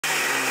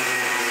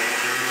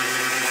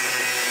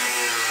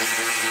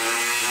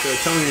So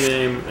tell me your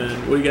name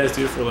and what do you guys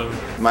do for a living?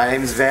 My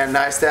name is Van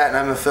Neistat and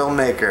I'm a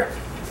filmmaker.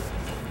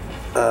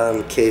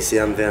 Casey,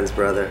 I'm Van's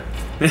brother.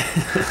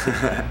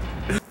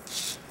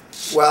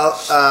 Well,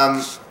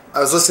 I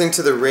was listening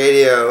to the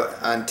radio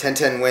on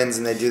 1010 Winds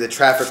and they do the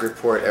traffic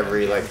report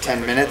every like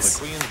 10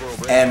 minutes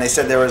and they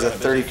said there was a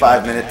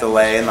 35-minute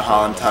delay in the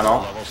Holland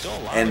Tunnel,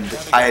 and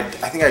I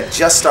think I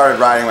just started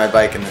riding my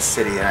bike in the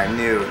city and I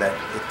knew that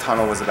the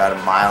tunnel was about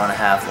 1.5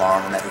 miles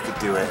long and that you could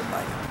do it in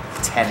like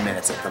 10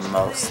 minutes at the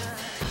most.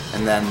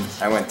 And then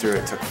I went through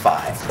it, took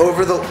 5.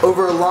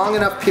 Over a long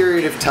enough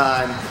period of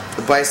time,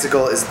 the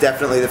bicycle is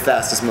definitely the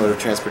fastest mode of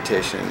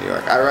transportation in New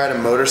York. I ride a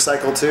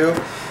motorcycle too,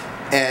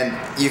 and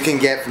you can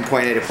get from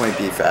point A to point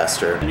B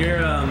faster. And you're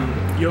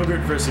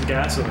yogurt versus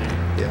gasoline.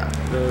 Yeah.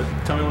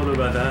 Tell me a little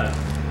bit about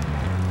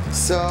that.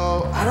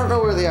 So, I don't know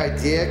where the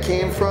idea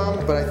came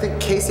from, but I think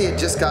Casey had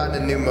just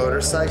gotten a new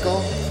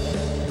motorcycle,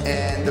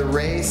 and the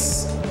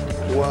race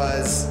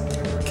was,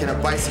 can a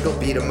bicycle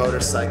beat a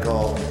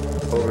motorcycle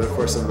over the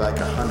course of like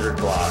 100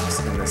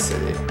 blocks in the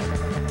city?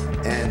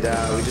 And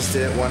we just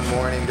did it one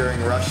morning during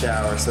rush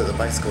hour so the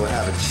bicycle would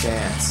have a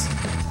chance.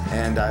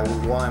 And I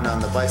won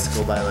on the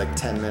bicycle by like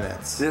 10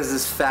 minutes. It was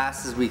as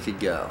fast as we could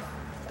go.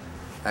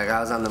 Like,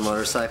 I was on the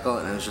motorcycle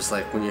and it was just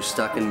like, when you're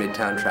stuck in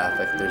Midtown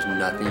traffic, there's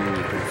nothing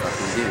you can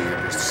fucking do.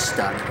 You're just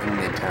stuck in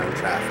Midtown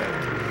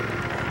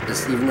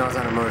traffic. Even though I was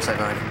on a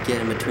motorcycle and I could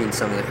get in between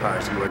some of the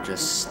cars, you were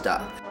just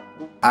stuck.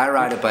 I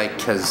ride a bike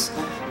because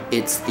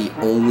it's the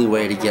only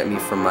way to get me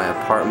from my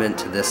apartment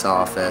to this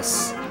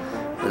office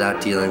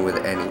without dealing with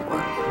anyone.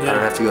 Yeah. I don't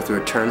have to go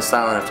through a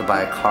turnstile, I don't have to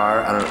buy a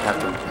car, I don't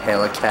have to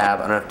hail a cab,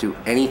 I don't have to do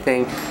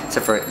anything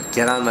except for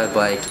get on my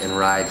bike and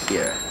ride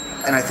here.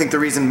 And I think the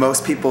reason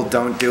most people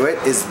don't do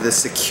it is the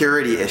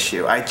security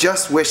issue. I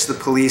just wish the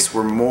police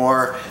were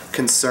more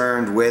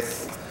concerned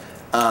with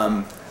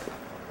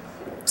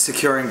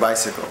securing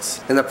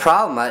bicycles. And the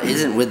problem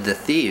isn't with the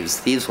thieves.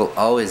 Thieves will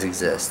always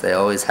exist. They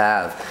always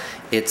have.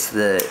 It's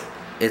the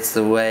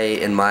way,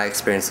 in my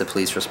experience, the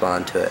police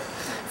respond to it.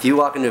 If you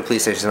walk into a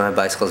police station and my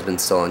bicycle has been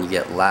stolen, you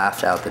get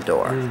laughed out the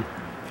door.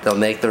 They'll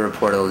make the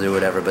report, they'll do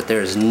whatever, but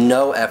there is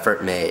no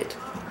effort made.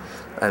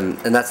 And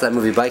that's what that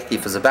movie Bike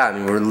Thief was about. I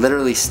mean, we're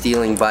literally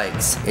stealing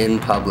bikes in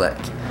public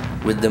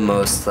with the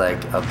most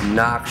like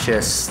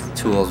obnoxious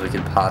tools we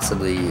could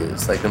possibly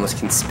use, like the most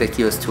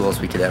conspicuous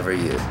tools we could ever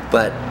use.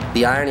 But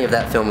the irony of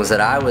that film was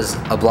that I was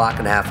 1.5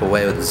 blocks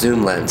away with a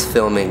zoom lens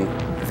filming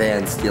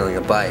Van stealing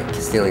a bike,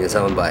 stealing his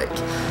own bike.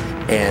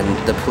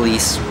 And the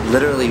police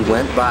literally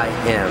went by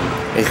him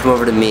and come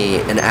over to me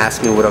and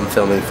asked me what I'm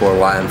filming for,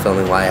 why I'm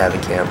filming, why I have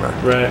a camera.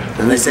 Right.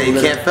 And they say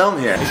you can't film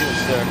here.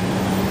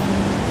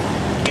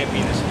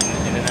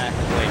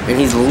 And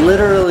he's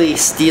literally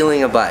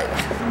stealing a bike.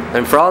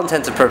 And for all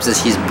intents and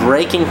purposes, he's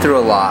breaking through a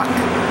lock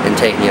and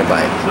taking a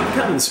bike. What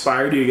kind of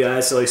inspired you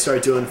guys to like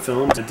start doing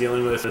films and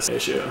dealing with this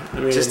issue? I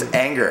mean, just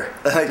anger.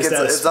 Like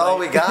it's all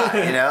we got,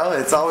 you know?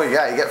 It's all we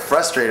got. You get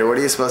frustrated. What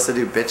are you supposed to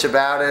do? Bitch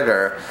about it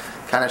or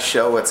kind of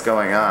show what's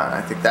going on?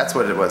 I think that's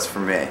what it was for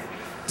me.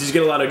 Did you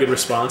get a lot of good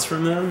response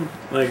from them,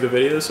 like the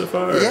videos so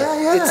far? Or?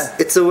 Yeah.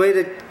 It's a way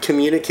to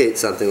communicate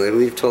something. Like,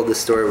 we've told this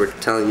story, we're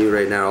telling you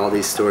right now all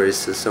these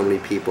stories to so many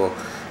people.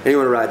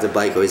 Anyone who rides a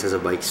bike always has a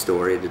bike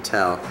story to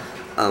tell.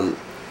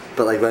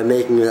 But like by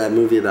making that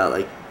movie about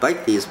like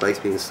bike thieves, bikes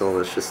being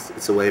stolen,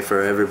 it's a way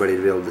for everybody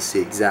to be able to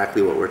see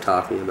exactly what we're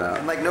talking about.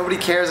 And like nobody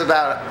cares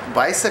about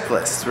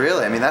bicyclists,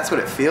 really. I mean, that's what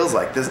it feels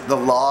like. The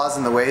laws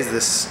and the ways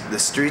the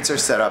streets are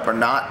set up are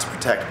not to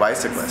protect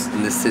bicyclists.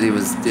 And the city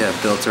was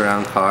built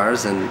around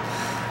cars, and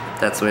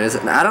that's the way it is.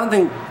 And I don't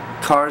think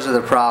cars are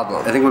the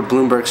problem. I think what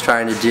Bloomberg's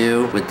trying to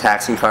do with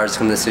taxing cars to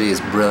come to the city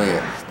is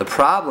brilliant. The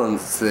problem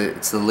is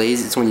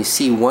it's when you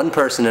see one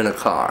person in a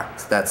car.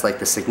 That's like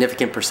the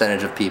significant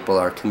percentage of people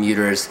are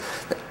commuters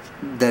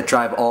that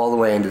drive all the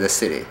way into the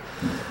city.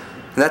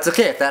 And that's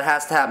okay if that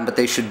has to happen, but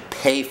they should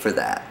pay for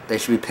that. They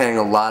should be paying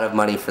a lot of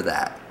money for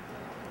that.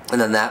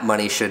 And then that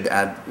money should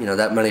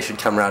that money should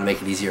come around and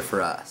make it easier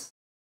for us.